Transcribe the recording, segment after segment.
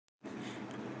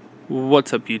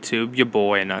What's up, YouTube? Your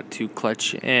boy, Not Too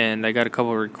Clutch, and I got a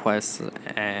couple requests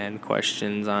and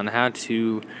questions on how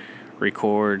to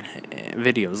record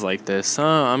videos like this. So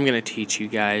I'm gonna teach you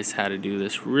guys how to do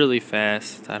this really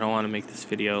fast. I don't want to make this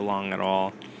video long at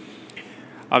all.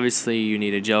 Obviously, you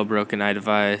need a jailbroken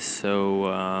iDevice.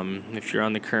 So if you're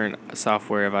on the current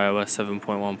software of iOS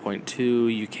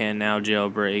 7.1.2, you can now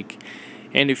jailbreak.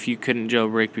 And if you couldn't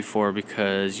jailbreak before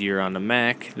because you're on the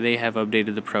Mac, they have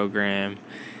updated the program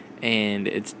and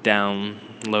it's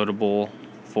downloadable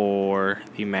for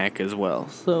the Mac as well.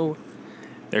 So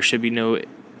there should be no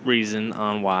reason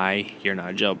on why you're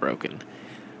not jailbroken.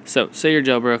 So say you're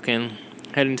jailbroken,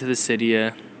 head into the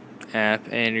Cydia app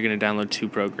and you're going to download two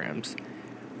programs.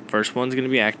 First one's going to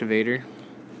be Activator.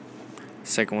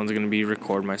 Second one's going to be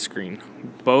Record My Screen.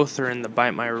 Both are in the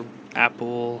Bite My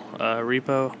Apple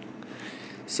repo.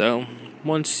 So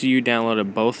once you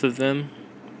downloaded both of them,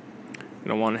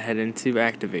 you're going to want to head into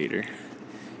Activator.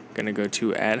 Going to go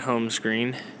to Add Home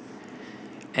Screen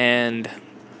and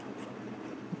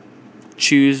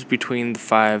choose between the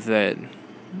five that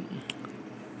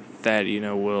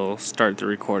will start the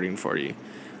recording for you.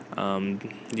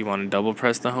 You want to double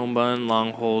press the home button,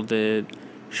 long hold it,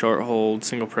 short hold,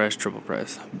 single press, triple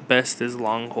press. Best is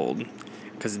long hold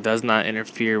because it does not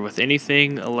interfere with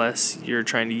anything unless you're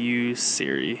trying to use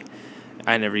Siri.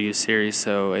 I never use Siri,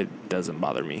 so it doesn't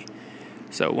bother me.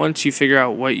 So once you figure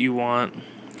out what you want,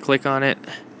 click on it.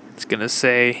 It's going to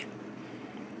say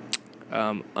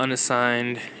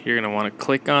unassigned. You're going to want to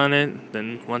click on it.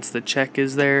 Then once the check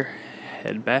is there,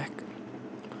 head back.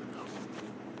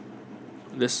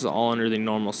 This is all under the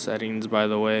normal settings, by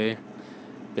the way.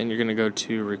 Then you're going to go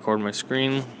to Record My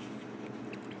Screen,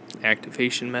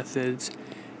 Activation Methods,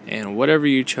 and whatever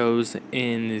you chose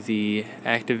in the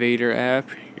Activator app,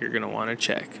 you're going to want to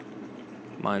check.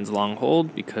 Mine's long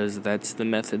hold because that's the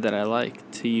method that I like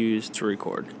to use to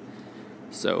record.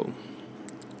 So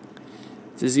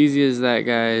it's as easy as that,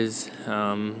 guys.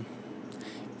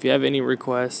 If you have any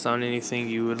requests on anything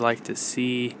you would like to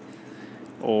see,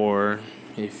 or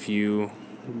if you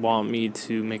want me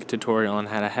to make a tutorial on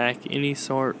how to hack any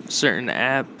certain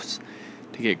apps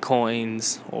to get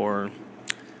coins or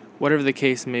whatever the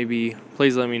case may be,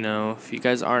 please let me know. If you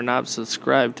guys are not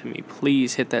subscribed to me,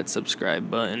 please hit that subscribe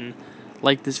button.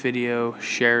 Like this video,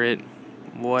 share it,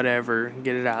 whatever,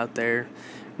 get it out there.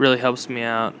 Really helps me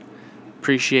out.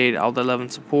 Appreciate all the love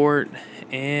and support,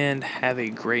 and have a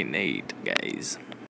great night, guys.